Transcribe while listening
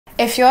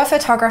If you're a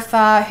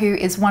photographer who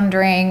is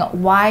wondering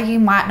why you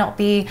might not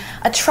be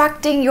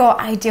attracting your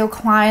ideal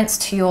clients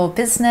to your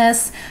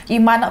business,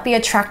 you might not be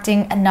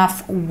attracting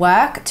enough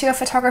work to your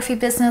photography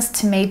business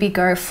to maybe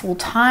go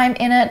full-time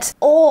in it,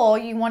 or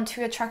you want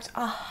to attract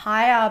a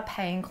higher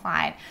paying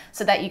client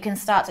so that you can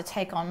start to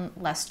take on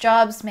less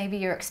jobs, maybe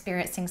you're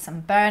experiencing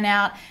some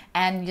burnout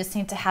and you just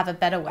need to have a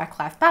better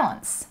work-life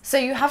balance. So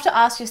you have to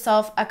ask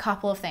yourself a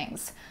couple of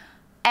things.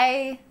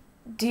 A,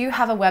 do you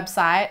have a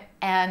website,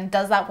 and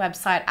does that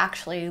website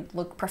actually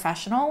look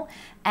professional?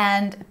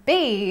 And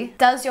B,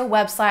 does your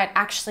website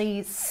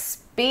actually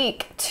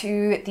speak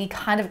to the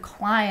kind of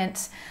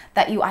client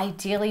that you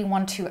ideally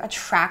want to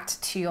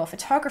attract to your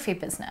photography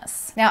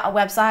business? Now, a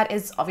website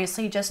is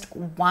obviously just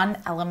one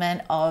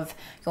element of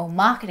your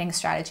marketing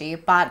strategy,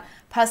 but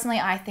personally,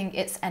 I think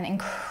it's an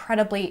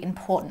incredibly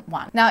important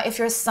one. Now, if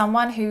you're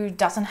someone who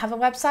doesn't have a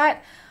website,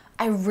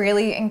 I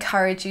really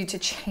encourage you to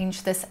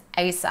change this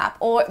ASAP.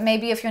 Or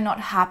maybe if you're not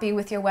happy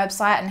with your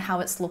website and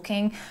how it's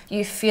looking,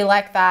 you feel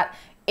like that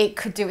it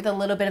could do with a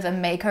little bit of a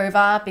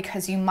makeover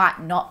because you might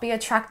not be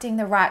attracting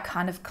the right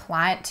kind of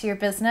client to your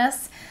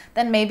business,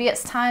 then maybe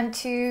it's time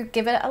to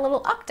give it a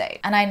little update.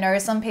 And I know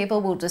some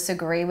people will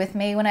disagree with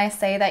me when I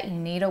say that you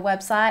need a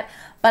website,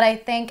 but I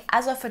think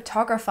as a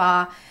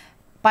photographer,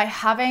 by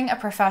having a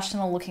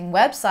professional looking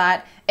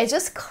website, it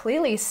just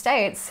clearly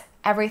states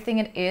everything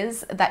it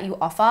is that you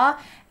offer,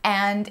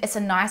 and it's a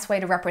nice way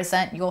to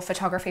represent your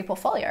photography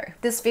portfolio.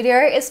 This video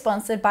is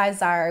sponsored by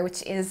Zyro,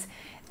 which is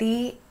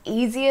the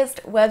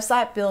easiest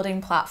website building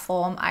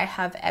platform I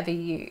have ever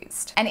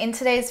used. And in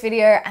today's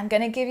video, I'm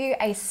going to give you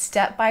a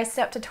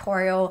step-by-step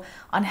tutorial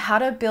on how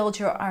to build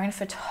your own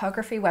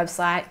photography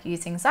website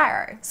using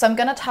Zyro. So I'm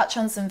going to touch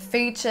on some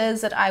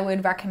features that I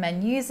would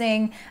recommend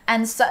using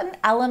and certain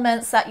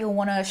elements that you'll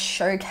want to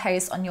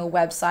showcase on your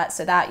website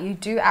so that you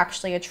do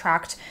actually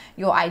attract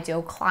your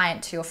ideal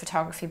client to your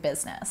photography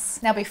business.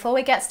 Now, before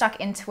we get stuck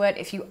into it,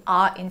 if you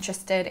are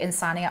interested in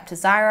signing up to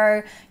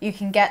Zyro, you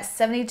can get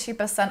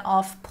 72%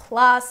 off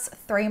plus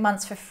 3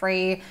 months for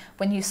free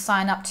when you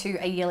sign up to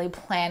a yearly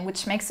plan,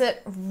 which makes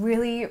it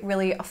really,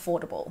 really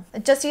affordable.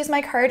 Just use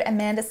my code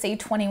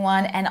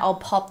AmandaC21 and I'll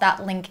pop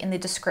that link in the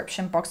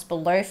description box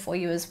below for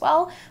you as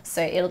well,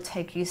 so it'll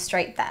take you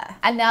straight there.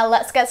 And now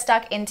let's get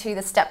stuck into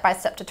the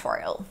step-by-step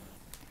tutorial.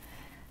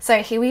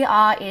 So here we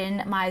are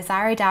in my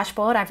Zyro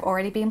dashboard. I've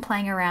already been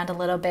playing around a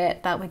little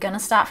bit, but we're going to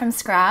start from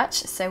scratch.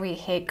 So we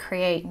hit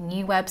create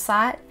new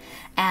website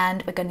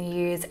and we're going to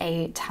use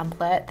a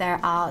template.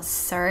 There are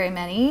so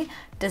many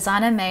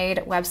designer made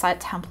website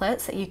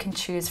templates that you can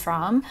choose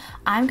from.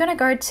 I'm going to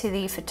go to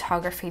the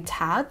photography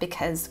tab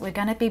because we're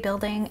going to be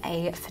building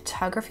a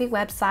photography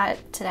website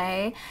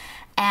today,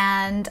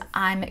 and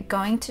I'm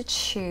going to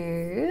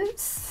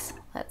choose,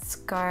 let's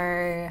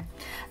go.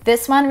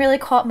 This one really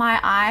caught my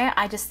eye.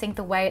 I just think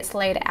the way it's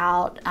laid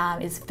out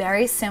is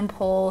very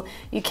simple.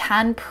 You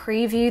can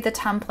preview the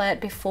template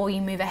before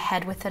you move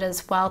ahead with it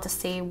as well to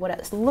see what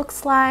it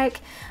looks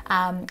like.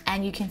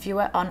 And you can view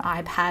it on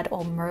iPad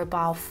or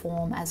mobile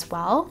form as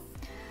well.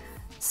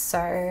 So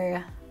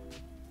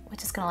we're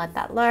just gonna let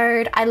that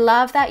load. I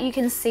love that you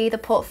can see the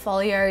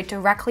portfolio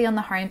directly on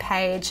the home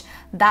page.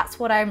 That's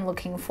what I'm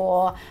looking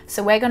for.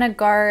 So we're gonna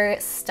go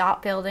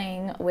start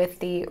building with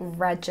the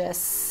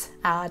Regis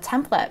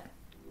template.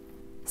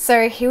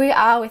 So here we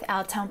are with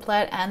our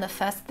template, and the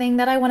first thing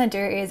that I want to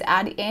do is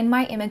add in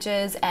my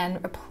images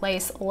and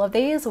replace all of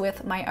these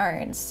with my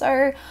own.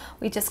 So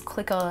we just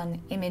click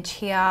on image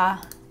here,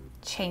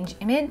 change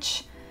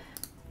image,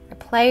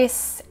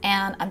 replace,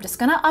 and I'm just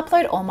going to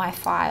upload all my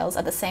files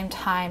at the same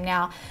time.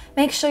 Now,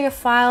 make sure your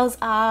files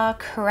are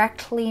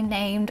correctly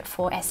named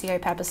for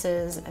SEO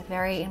purposes,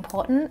 very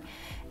important,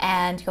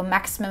 and your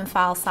maximum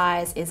file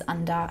size is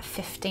under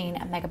 15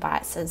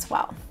 megabytes as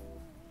well.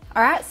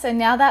 All right, so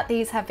now that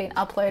these have been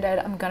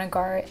uploaded, I'm gonna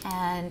go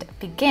and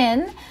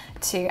begin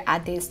to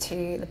add these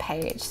to the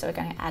page. So we're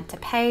going to add to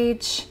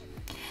page,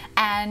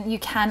 and you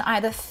can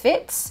either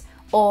fit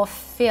or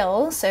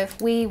fill. So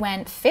if we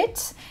went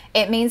fit,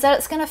 it means that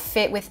it's gonna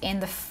fit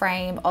within the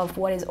frame of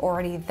what is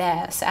already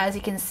there. So as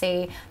you can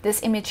see,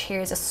 this image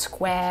here is a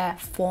square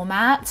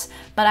format,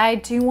 but I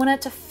do want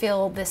it to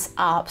fill this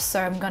up.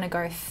 So I'm gonna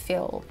go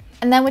fill.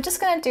 And then we're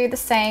just gonna do the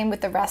same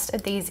with the rest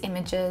of these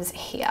images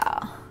here.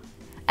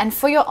 And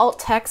for your alt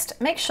text,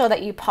 make sure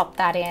that you pop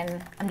that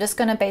in. I'm just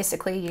gonna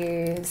basically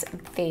use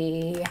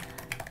the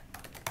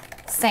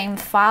same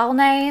file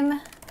name.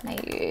 I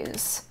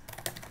use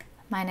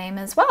my name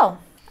as well.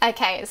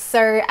 Okay,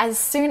 so as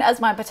soon as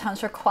my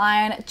potential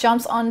client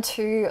jumps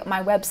onto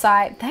my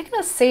website, they're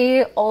gonna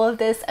see all of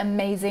this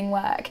amazing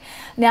work.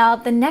 Now,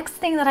 the next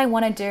thing that I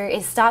wanna do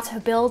is start to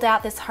build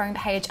out this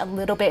homepage a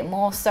little bit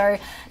more. So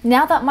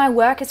now that my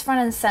work is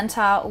front and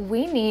center,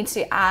 we need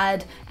to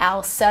add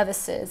our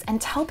services and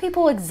tell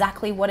people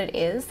exactly what it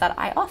is that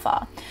I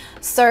offer.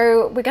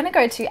 So we're gonna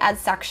go to add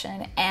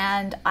section,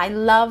 and I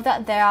love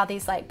that there are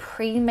these like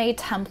pre-made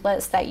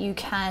templates that you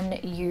can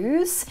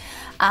use.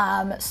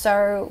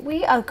 So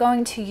we are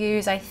going to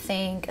use, I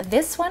think,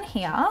 this one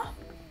here.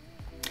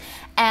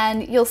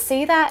 And you'll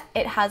see that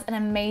it has an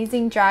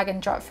amazing drag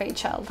and drop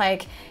feature.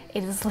 Like,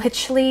 it is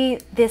literally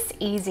this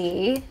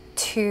easy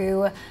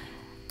to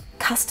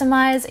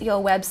customize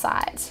your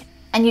website.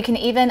 And you can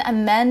even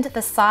amend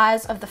the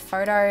size of the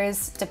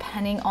photos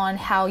depending on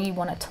how you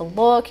want it to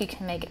look. You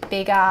can make it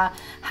bigger,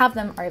 have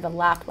them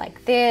overlap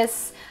like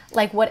this,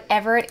 like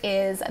whatever it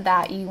is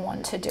that you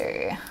want to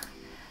do.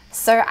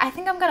 So I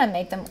think I'm gonna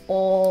make them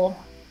all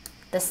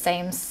the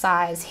same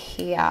size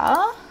here.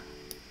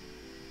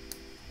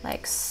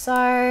 Like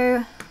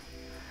so.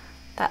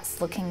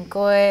 That's looking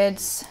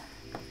good.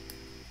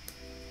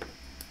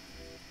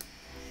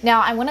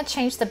 Now I want to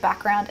change the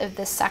background of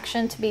this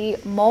section to be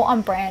more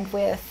on brand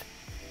with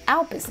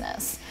our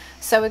business.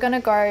 So we're going to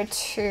go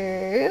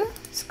to,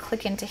 just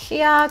click into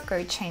here,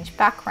 go change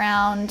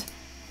background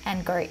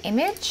and go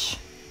image.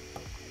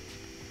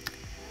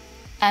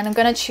 And I'm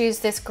going to choose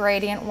this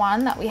gradient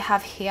one that we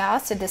have here.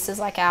 So this is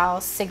like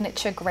our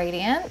signature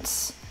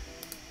gradient.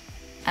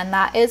 And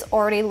that is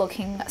already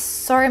looking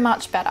so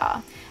much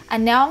better.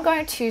 And now I'm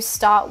going to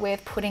start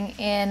with putting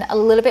in a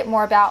little bit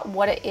more about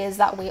what it is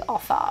that we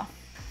offer.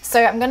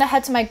 So I'm going to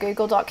head to my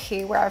Google Doc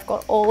here where I've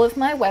got all of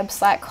my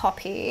website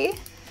copy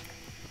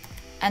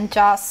and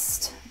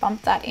just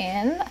bump that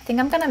in. I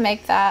think I'm going to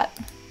make that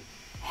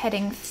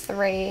heading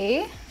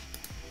 3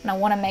 and I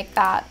want to make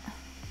that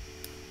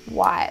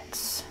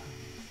white.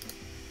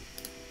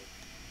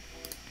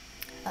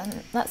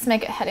 And let's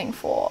make it heading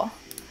 4.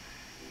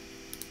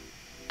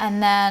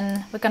 And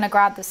then we're going to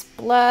grab this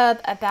blurb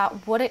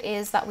about what it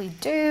is that we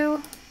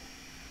do.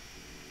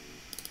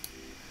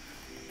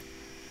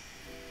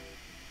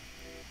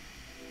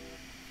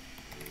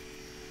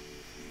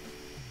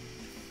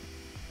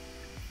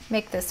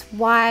 Make this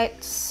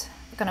white.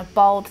 I'm going to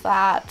bold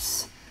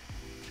that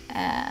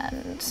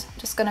and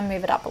just going to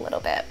move it up a little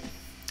bit.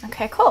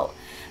 Okay, cool.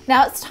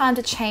 Now it's time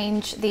to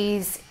change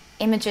these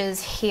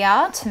images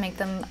here to make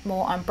them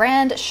more on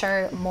brand,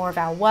 show more of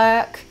our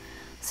work.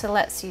 So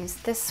let's use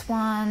this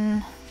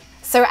one.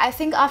 So I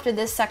think after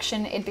this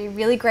section, it'd be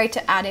really great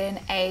to add in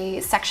a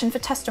section for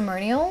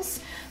testimonials.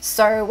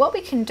 So what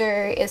we can do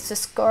is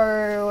just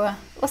go,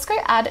 let's go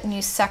add a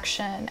new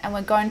section and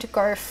we're going to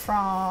go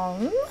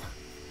from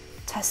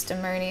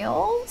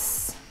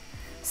testimonials.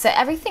 So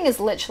everything is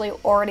literally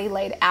already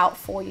laid out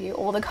for you,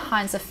 all the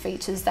kinds of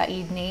features that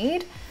you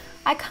need.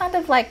 I kind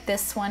of like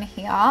this one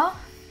here.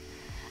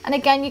 And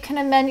again, you can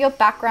amend your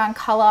background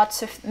color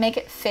to make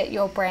it fit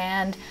your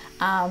brand.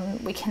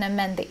 We can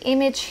amend the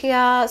image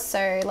here.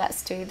 So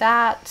let's do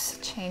that.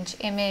 Change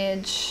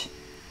image.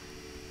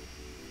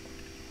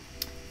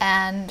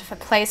 And for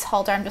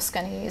placeholder, I'm just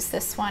going to use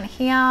this one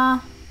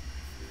here.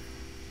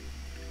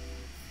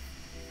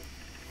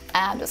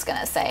 I'm just going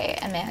to say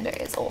Amanda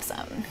is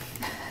awesome.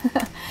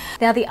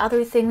 Now the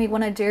other thing we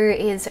want to do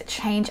is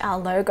change our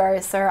logo.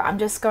 So I'm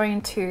just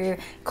going to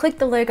click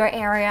the logo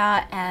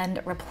area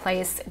and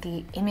replace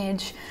the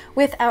image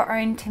with our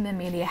own Timber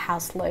Media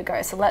House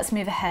logo. So let's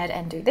move ahead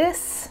and do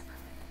this.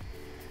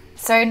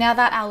 So now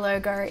that our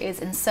logo is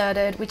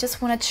inserted, we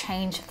just want to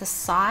change the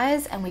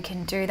size and we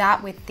can do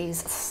that with these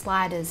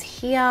sliders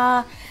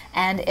here.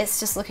 And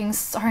it's just looking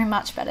so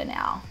much better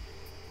now.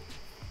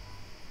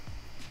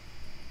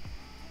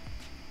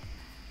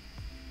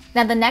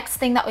 Now the next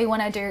thing that we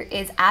want to do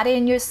is add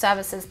in your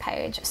services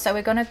page. So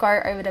we're going to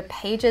go over to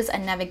pages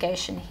and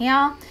navigation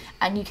here,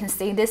 and you can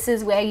see this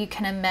is where you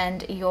can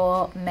amend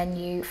your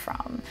menu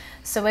from.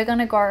 So we're going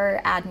to go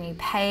add new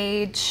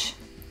page,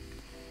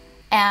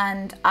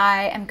 and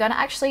I am going to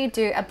actually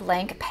do a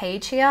blank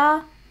page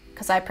here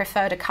because I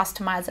prefer to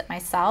customize it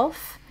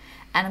myself.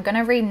 And I'm going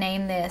to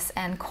rename this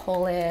and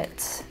call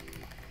it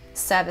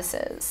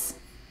services.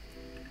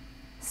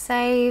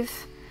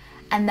 Save.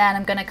 And then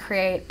I'm going to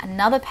create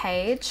another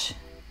page,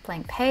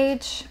 blank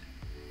page,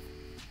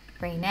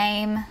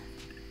 rename,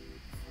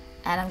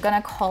 and I'm going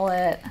to call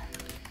it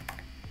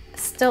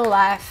Still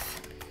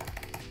Life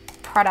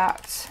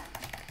Product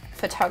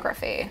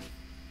Photography.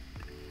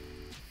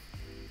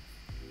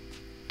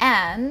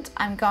 And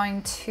I'm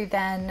going to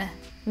then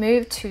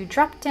move to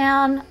drop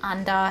down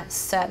under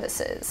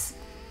services.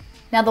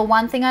 Now the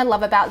one thing I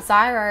love about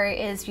Zyro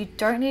is you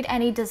don't need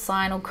any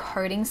design or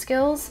coding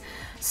skills.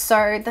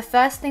 So the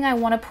first thing I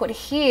want to put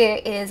here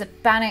is a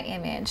banner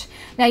image.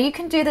 Now you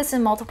can do this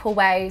in multiple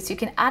ways. You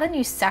can add a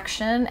new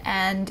section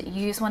and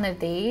use one of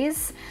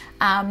these.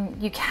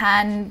 You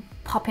can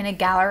pop in a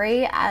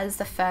gallery as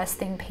the first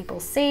thing people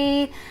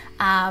see.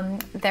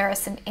 There are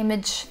some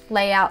image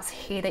layouts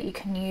here that you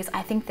can use.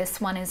 I think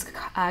this one is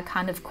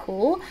kind of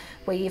cool,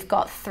 where you've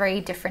got 3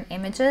 different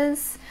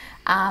images.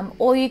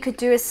 Or you could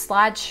do a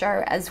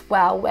slideshow as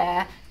well,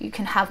 where you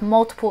can have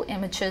multiple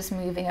images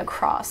moving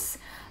across.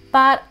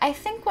 But I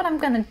think what I'm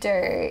going to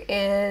do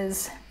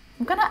is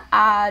I'm going to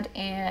add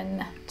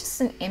in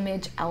just an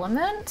image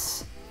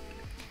element.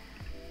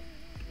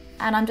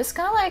 And I'm just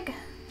going to like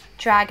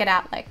drag it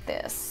out like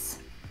this.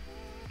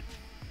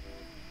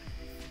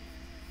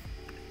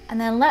 And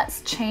then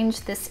let's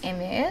change this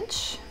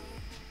image.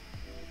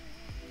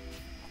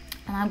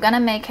 And I'm going to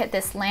make it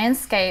this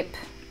landscape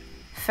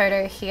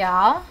photo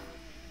here.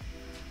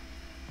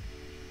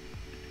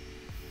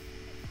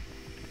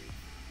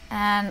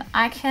 And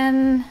I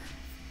can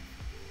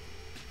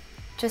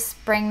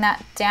just bring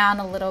that down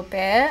a little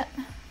bit,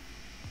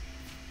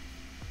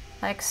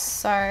 like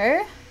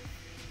so.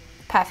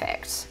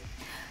 Perfect.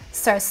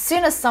 So as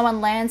soon as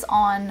someone lands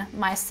on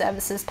my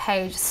services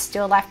page,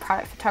 Still Life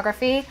Private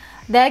Photography,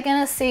 they're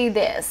gonna see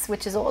this,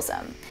 which is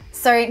awesome.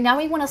 So now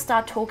we wanna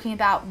start talking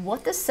about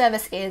what the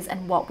service is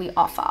and what we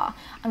offer.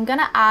 I'm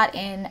gonna add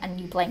in a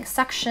new blank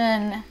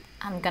section.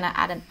 I'm gonna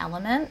add an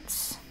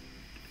element.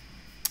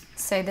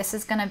 So this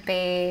is gonna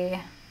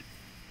be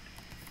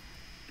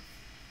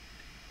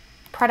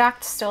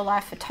product, Still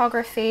Life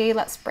Photography.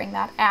 Let's bring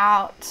that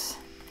out.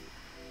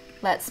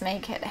 Let's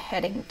make it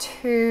heading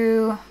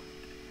 2.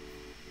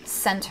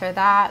 Center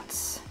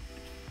that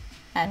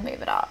and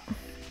move it up.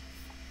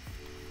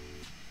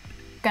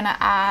 Gonna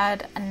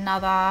add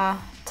another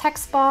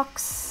text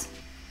box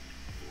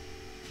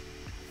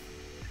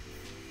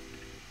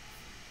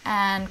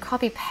and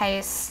copy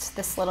paste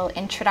this little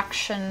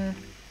introduction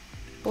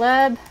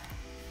blurb.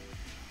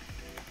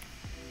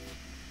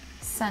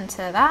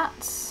 Center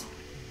that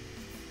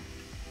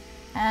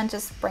and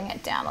just bring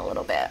it down a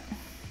little bit.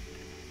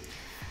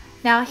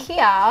 Now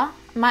here, I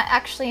might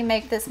actually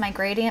make this my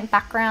gradient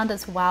background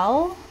as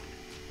well,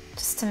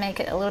 just to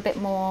make it a little bit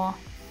more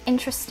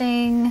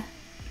interesting.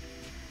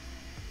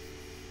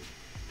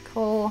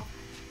 Cool.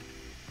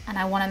 And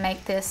I want to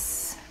make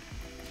this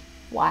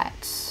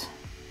white.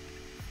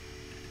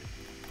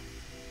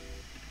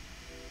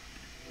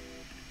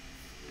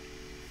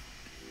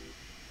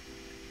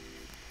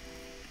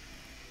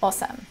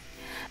 Awesome.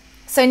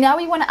 So now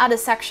we want to add a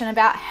section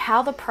about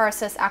how the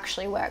process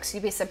actually works.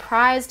 You'd be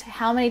surprised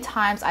how many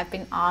times I've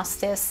been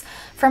asked this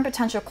from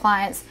potential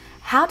clients.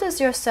 How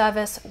does your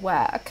service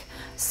work?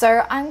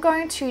 So I'm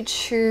going to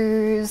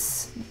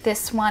choose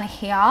this one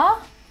here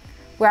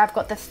where I've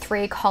got the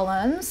 3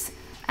 columns,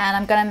 and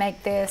I'm going to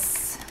make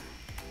this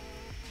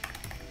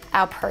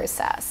our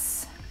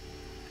process.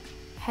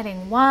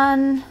 Heading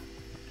 1.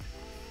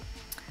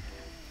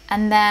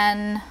 And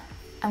then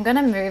I'm going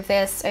to move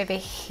this over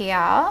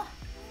here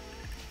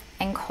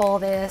and call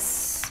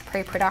this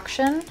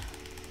pre-production.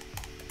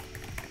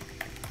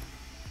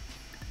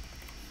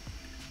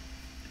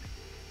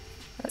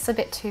 That's a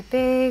bit too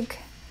big.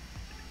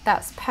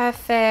 That's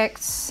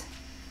perfect.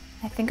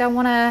 I think I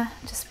want to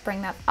just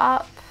bring that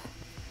up.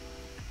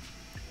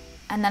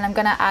 And then I'm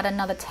going to add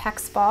another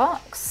text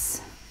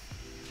box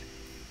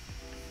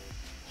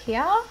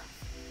here.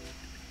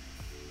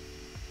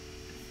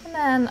 And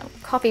then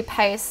copy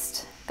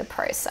paste the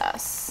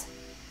process.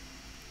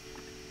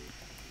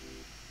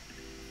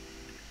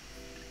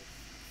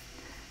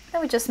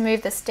 Then we just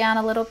move this down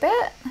a little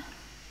bit.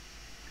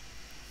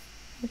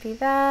 Maybe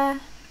there.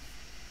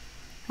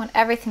 Want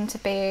everything to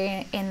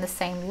be in the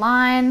same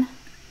line.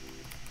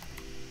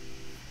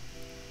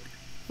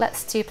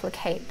 Let's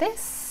duplicate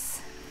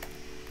this.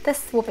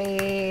 This will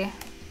be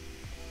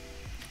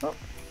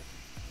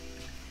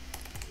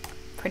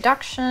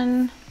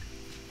production.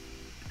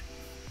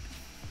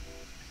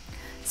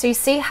 So you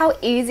see how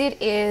easy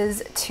it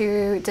is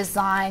to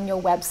design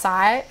your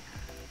website.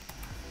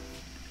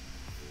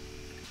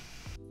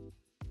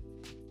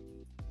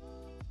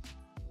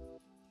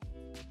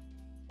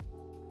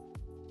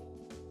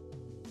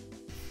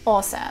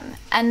 Awesome.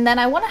 And then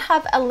I want to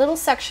have a little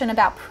section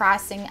about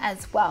pricing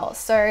as well.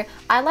 So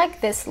I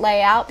like this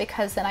layout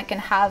because then I can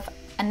have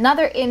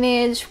another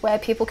image where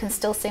people can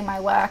still see my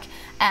work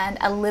and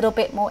a little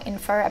bit more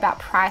info about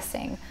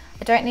pricing.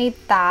 I don't need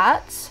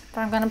that,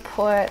 but I'm going to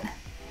put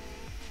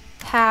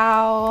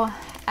how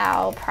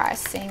our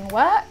pricing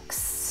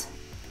works.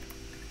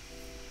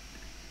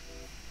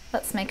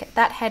 Let's make it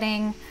that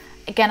heading.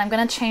 Again, I'm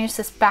going to change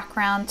this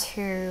background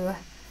to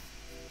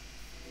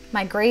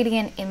my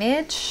gradient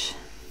image.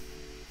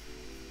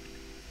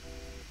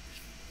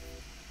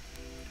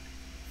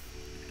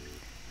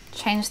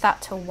 Change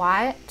that to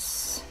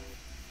white.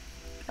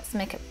 Let's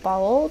make it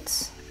bold.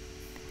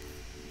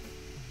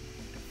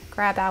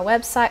 Grab our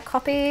website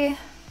copy.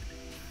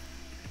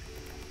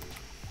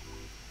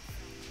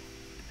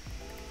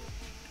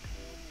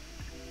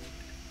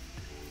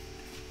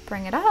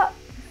 Bring it up.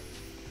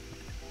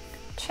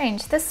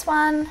 Change this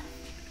one.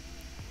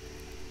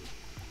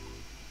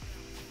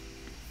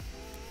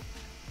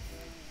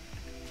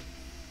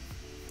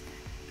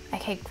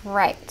 Okay,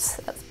 great.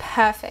 That's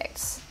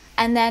perfect.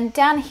 And then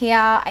down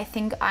here, I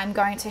think I'm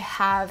going to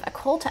have a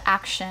call to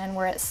action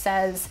where it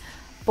says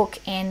book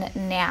in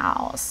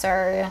now.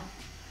 So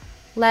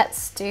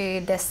let's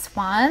do this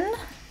one.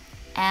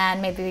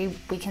 And maybe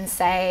we can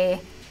say,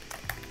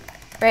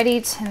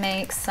 ready to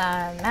make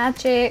some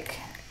magic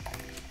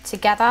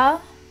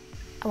together.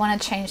 I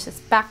want to change this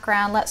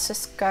background. Let's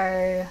just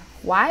go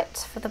white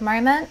for the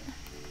moment.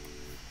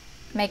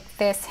 Make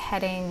this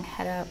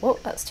header, whoa,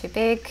 that's too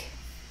big.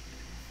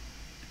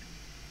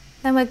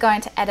 Then we're going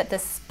to edit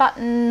this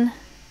button,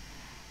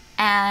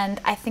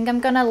 and I think I'm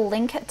going to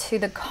link it to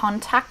the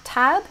contact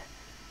tab,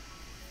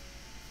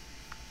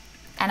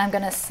 and I'm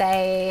going to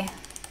say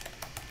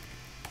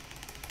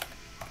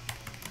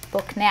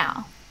book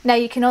now. Now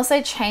you can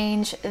also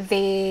change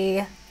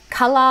the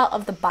color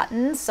of the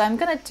buttons. So I'm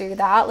gonna do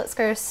that. Let's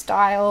go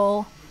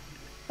style.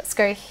 Let's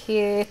go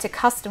here to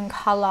custom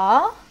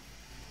color.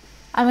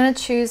 I'm gonna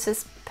choose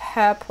this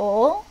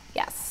purple.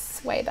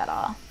 Yes, way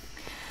better.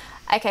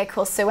 Okay,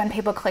 cool. So when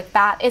people click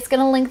that, it's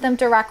going to link them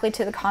directly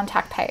to the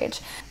contact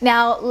page.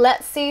 Now,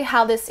 let's see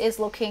how this is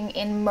looking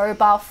in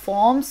mobile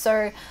form.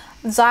 So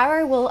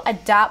Zyro will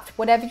adapt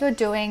whatever you're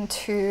doing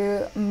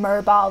to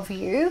mobile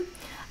view.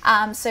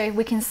 So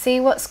we can see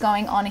what's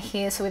going on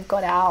here. So we've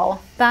got our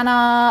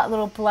banner, a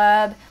little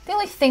blurb. The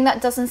only thing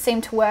that doesn't seem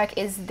to work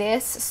is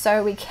this.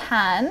 So we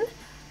can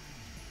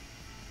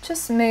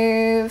just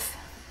move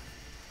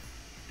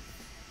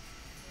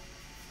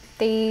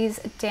these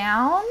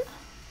down.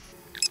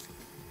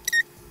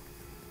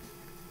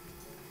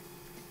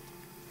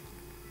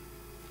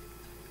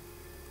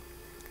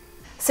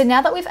 So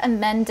now that we've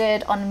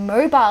amended on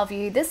mobile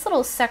view, this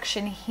little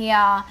section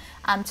here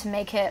to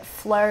make it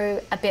flow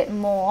a bit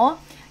more,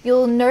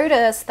 you'll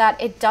notice that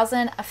it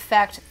doesn't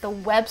affect the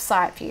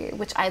website view,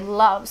 which I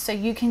love. So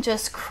you can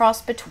just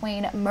cross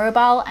between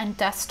mobile and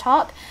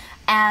desktop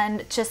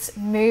and just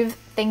move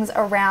things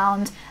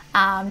around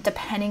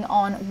depending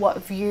on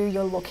what view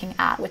you're looking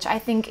at, which I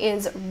think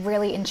is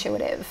really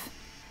intuitive.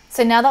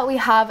 So now that we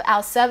have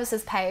our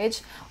services page,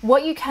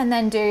 what you can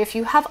then do if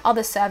you have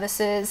other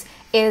services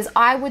is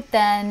I would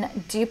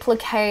then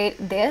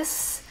duplicate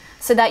this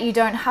so that you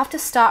don't have to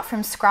start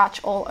from scratch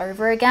all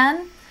over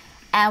again.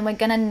 And we're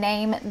gonna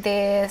name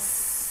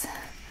this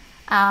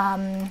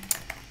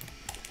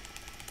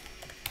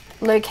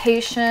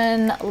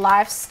location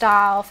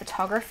lifestyle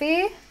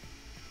photography.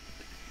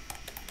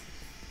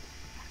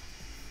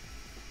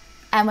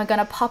 And we're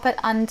gonna pop it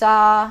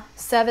under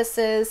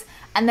services.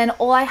 And then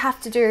all I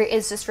have to do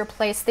is just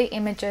replace the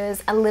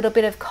images, a little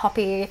bit of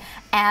copy,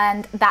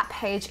 and that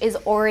page is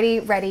already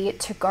ready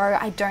to go.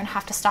 I don't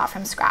have to start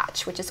from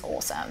scratch, which is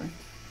awesome.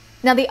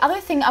 Now, the other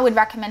thing I would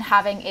recommend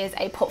having is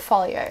a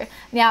portfolio.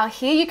 Now,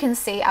 here you can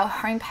see our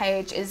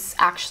homepage is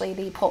actually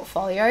the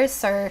portfolio.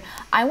 So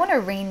I want to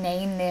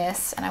rename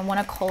this and I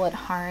want to call it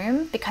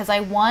home because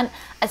I want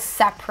a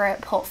separate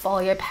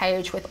portfolio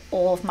page with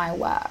all of my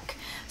work.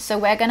 So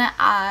we're going to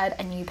add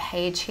a new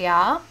page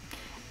here.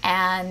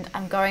 And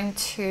I'm going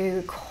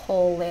to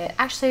call it,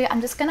 actually,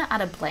 I'm just going to add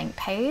a blank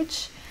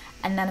page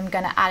and then I'm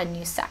going to add a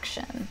new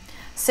section.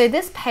 So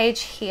this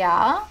page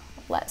here,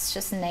 let's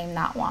just name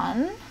that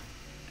one.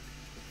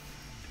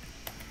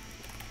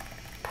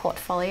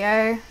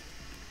 Portfolio,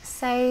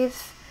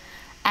 save.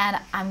 And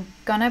I'm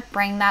going to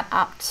bring that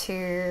up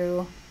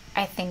to,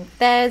 I think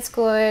there's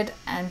good,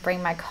 and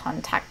bring my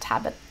contact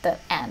tab at the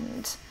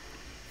end.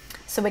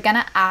 So we're going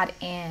to add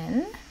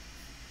in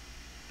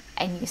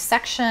a new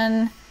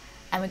section.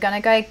 And we're going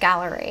to go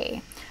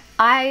gallery.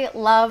 I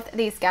love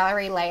these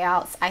gallery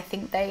layouts. I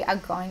think they are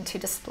going to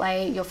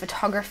display your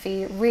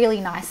photography really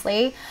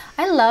nicely.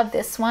 I love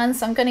this one,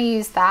 so I'm going to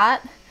use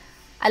that.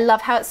 I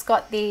love how it's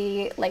got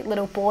the like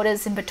little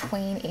borders in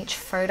between each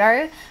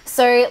photo.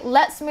 So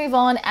let's move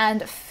on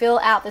and fill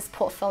out this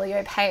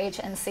portfolio page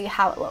and see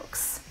how it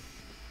looks.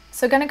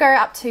 So we're going to go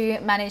up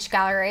to manage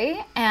gallery,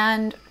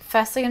 and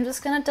firstly I'm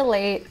just going to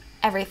delete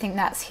everything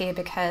that's here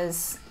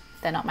because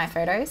they're not my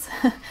photos.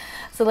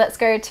 So let's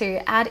go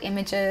to add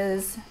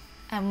images,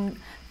 and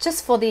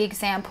just for the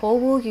example,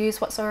 we'll use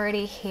what's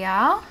already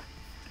here.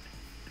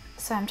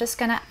 So I'm just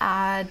gonna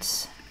add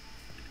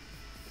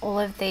all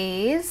of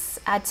these,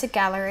 add to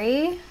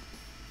gallery.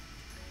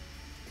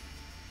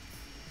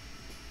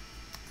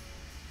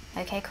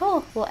 Okay,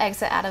 cool. We'll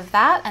exit out of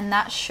that and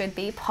that should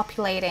be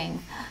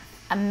populating.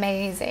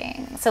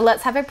 Amazing. So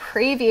let's have a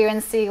preview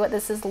and see what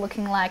this is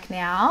looking like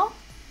now.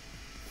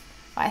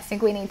 I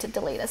think we need to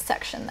delete a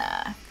section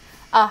there.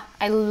 Oh,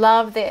 I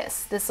love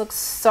this. This looks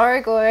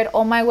so good.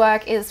 All my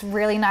work is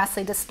really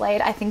nicely displayed.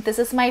 I think this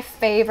is my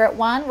favorite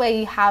one where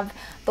you have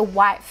the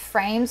white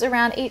frames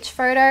around each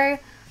photo.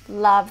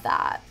 Love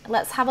that.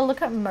 Let's have a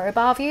look at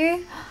mobile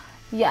view.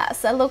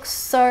 Yes, it looks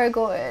so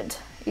good.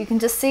 You can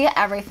just see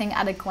everything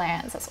at a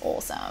glance. That's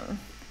awesome.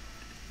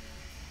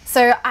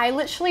 So I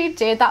literally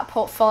did that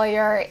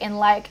portfolio in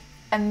like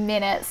a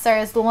minute. So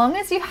as long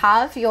as you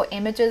have your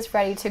images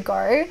ready to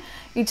go,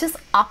 you just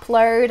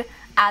upload,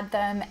 add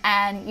them,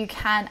 and you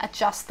can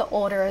adjust the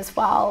order as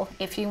well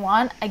if you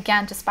want.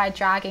 Again, just by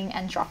dragging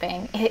and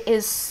dropping. It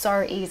is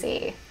so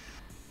easy.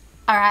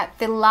 All right,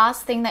 the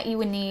last thing that you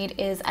would need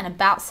is an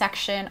about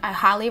section. I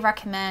highly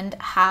recommend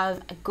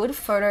have a good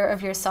photo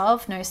of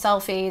yourself, no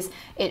selfies.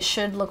 It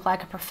should look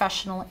like a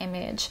professional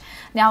image.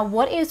 Now,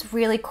 what is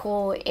really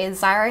cool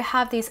is Zyro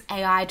have these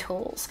AI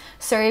tools.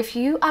 So if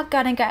you are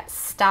gonna get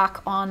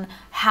stuck on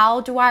how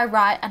do I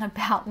write an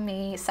about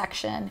me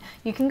section,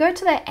 you can go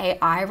to the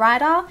AI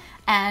writer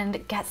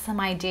and get some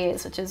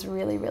ideas, which is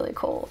really, really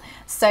cool.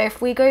 So if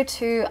we go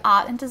to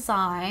art and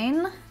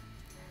design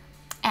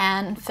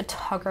and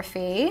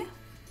photography,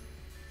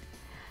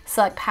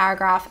 select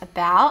paragraph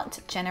about,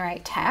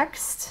 generate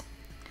text,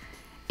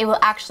 it will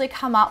actually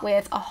come up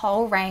with a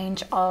whole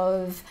range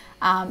of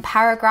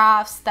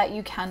paragraphs that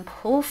you can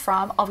pull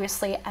from,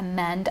 obviously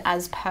amend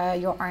as per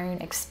your own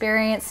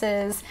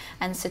experiences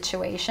and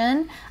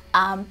situation.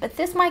 but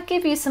this might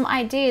give you some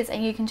ideas,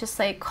 and you can just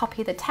say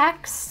copy the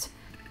text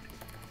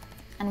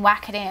and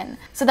whack it in.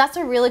 So that's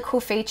a really cool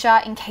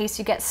feature in case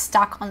you get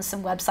stuck on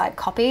some website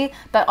copy,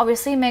 but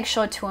obviously make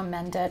sure to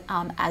amend it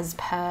as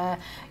per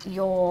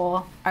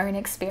your own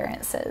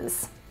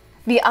experiences.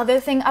 The other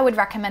thing I would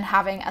recommend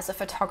having as a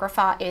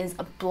photographer is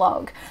a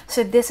blog.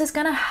 So this is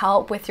gonna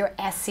help with your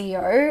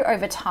SEO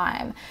over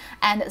time.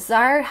 And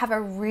Zyro have a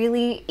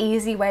really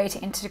easy way to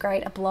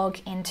integrate a blog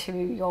into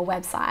your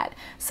website.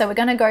 So we're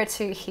gonna go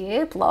to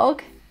here,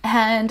 blog,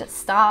 and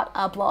start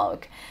a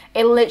blog.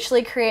 It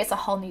literally creates a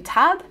whole new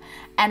tab,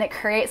 and it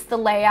creates the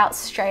layout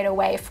straight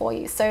away for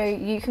you. So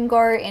you can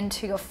go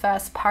into your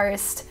first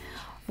post,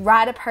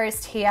 write a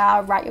post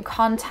here, write your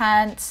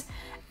content,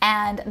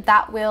 and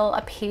that will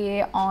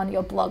appear on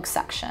your blog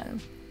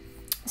section.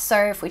 So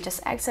if we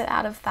just exit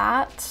out of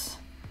that,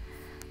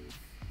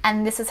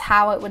 and this is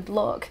how it would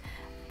look.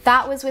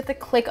 That was with the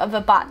click of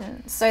a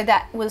button. So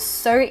that was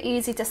so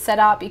easy to set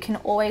up. You can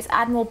always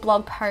add more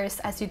blog posts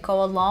as you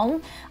go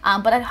along.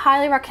 But I'd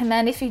highly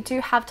recommend, if you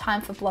do have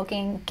time for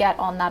blogging, get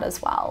on that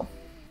as well.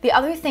 The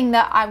other thing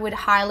that I would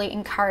highly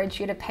encourage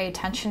you to pay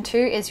attention to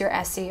is your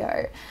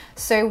SEO.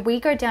 So we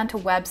go down to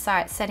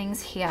website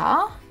settings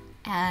here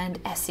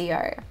and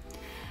SEO.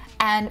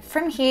 And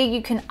from here,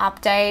 you can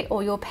update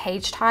all your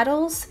page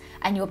titles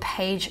and your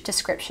page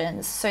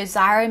descriptions. So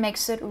Zyro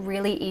makes it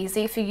really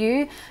easy for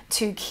you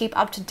to keep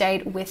up to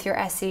date with your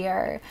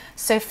SEO.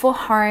 So for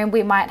home,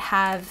 we might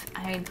have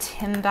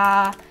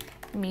Timber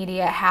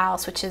Media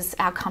House, which is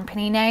our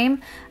company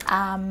name.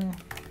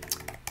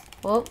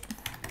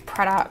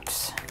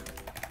 Product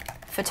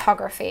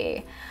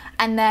photography.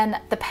 And then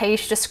the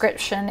page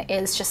description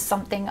is just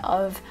something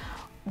of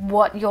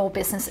what your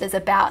business is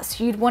about.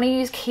 So you'd want to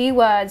use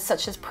keywords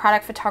such as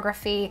product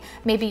photography,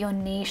 maybe your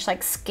niche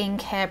like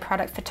skincare,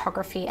 product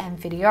photography and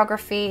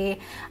videography,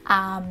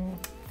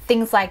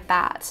 things like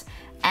that.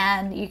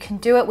 And you can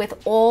do it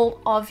with all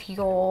of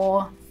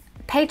your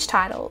page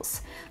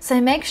titles.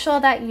 So make sure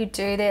that you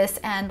do this,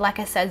 and like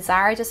I said,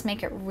 Zyro just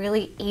make it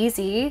really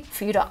easy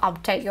for you to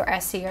update your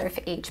SEO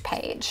for each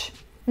page.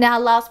 Now,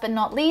 last but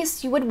not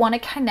least, you would want to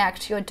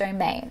connect your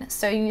domain.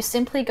 So you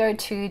simply go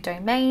to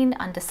domain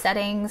under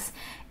settings.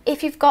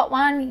 If you've got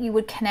one, you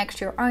would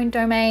connect your own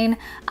domain.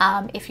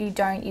 If you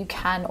don't, you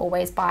can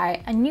always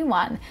buy a new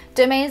one.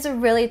 Domains are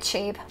really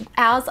cheap.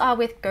 Ours are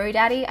with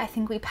GoDaddy. I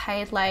think we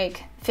paid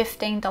like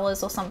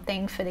 $15 or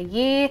something for the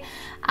year.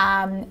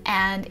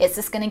 And it's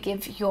just going to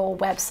give your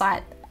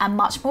website a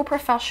much more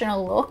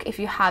professional look if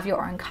you have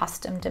your own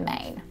custom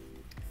domain.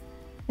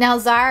 Now,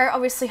 Zyro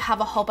obviously have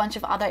a whole bunch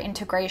of other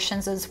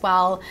integrations as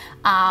well.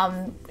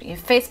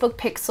 Facebook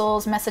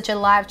Pixels, Messenger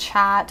Live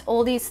Chat,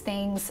 all these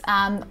things.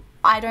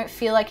 I don't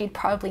feel like you'd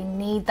probably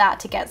need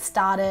that to get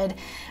started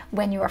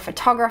when you're a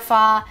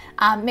photographer.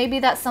 Maybe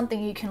that's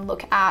something you can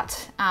look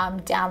at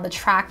down the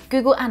track.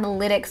 Google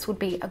Analytics would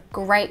be a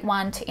great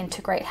one to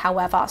integrate,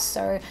 however,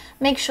 so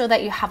make sure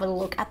that you have a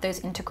look at those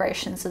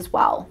integrations as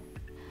well.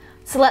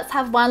 So let's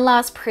have one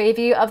last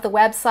preview of the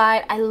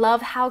website. I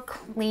love how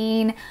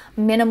clean,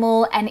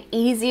 minimal, and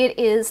easy it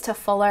is to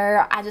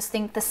follow. I just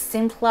think the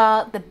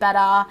simpler, the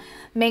better.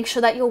 Make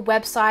sure that your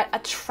website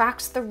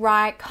attracts the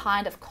right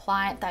kind of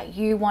client that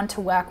you want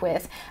to work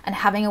with, and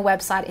having a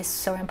website is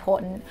so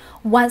important.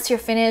 Once you're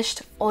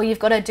finished, all you've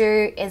got to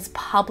do is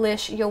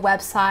publish your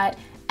website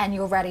and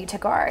you're ready to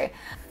go.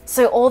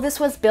 So all this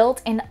was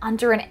built in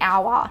under an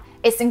hour.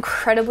 It's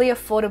incredibly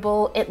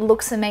affordable. It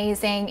looks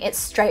amazing. It's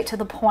straight to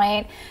the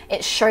point.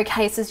 It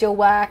showcases your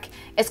work.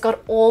 It's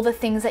got all the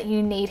things that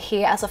you need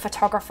here as a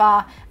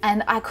photographer,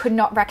 and I could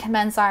not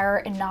recommend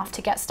Zyro enough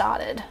to get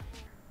started.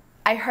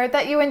 I hope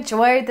that you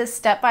enjoyed this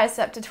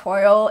step-by-step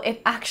tutorial.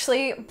 It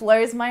actually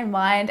blows my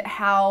mind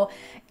how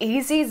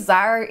easy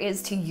Zyro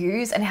is to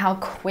use and how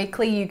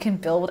quickly you can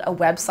build a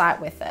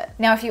website with it.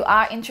 Now, if you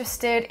are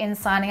interested in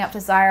signing up to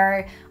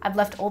Zyro, I've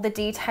left all the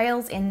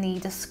details in the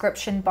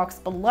description box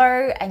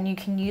below, and you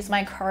can use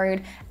my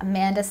code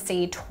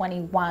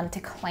AmandaC21 to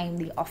claim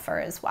the offer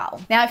as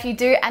well. Now, if you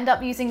do end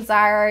up using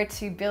Zyro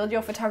to build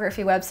your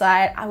photography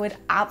website, I would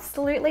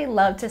absolutely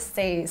love to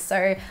see.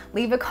 So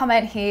leave a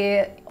comment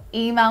here,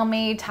 email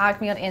me,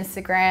 tag me on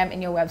Instagram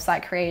in your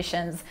website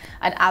creations.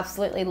 I'd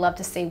absolutely love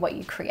to see what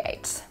you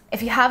create.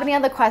 If you have any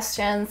other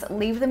questions,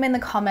 leave them in the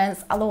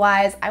comments.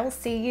 Otherwise, I will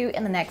see you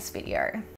in the next video.